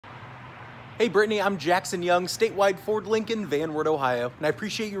Hey Brittany, I'm Jackson Young, statewide Ford Lincoln, Van Wert, Ohio, and I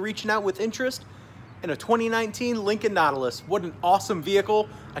appreciate you reaching out with interest in a 2019 Lincoln Nautilus. What an awesome vehicle.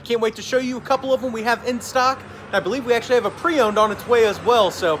 I can't wait to show you a couple of them we have in stock, and I believe we actually have a pre-owned on its way as well,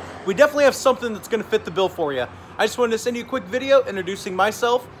 so we definitely have something that's going to fit the bill for you. I just wanted to send you a quick video introducing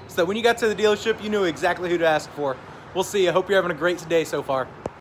myself so that when you got to the dealership, you knew exactly who to ask for. We'll see. I hope you're having a great day so far.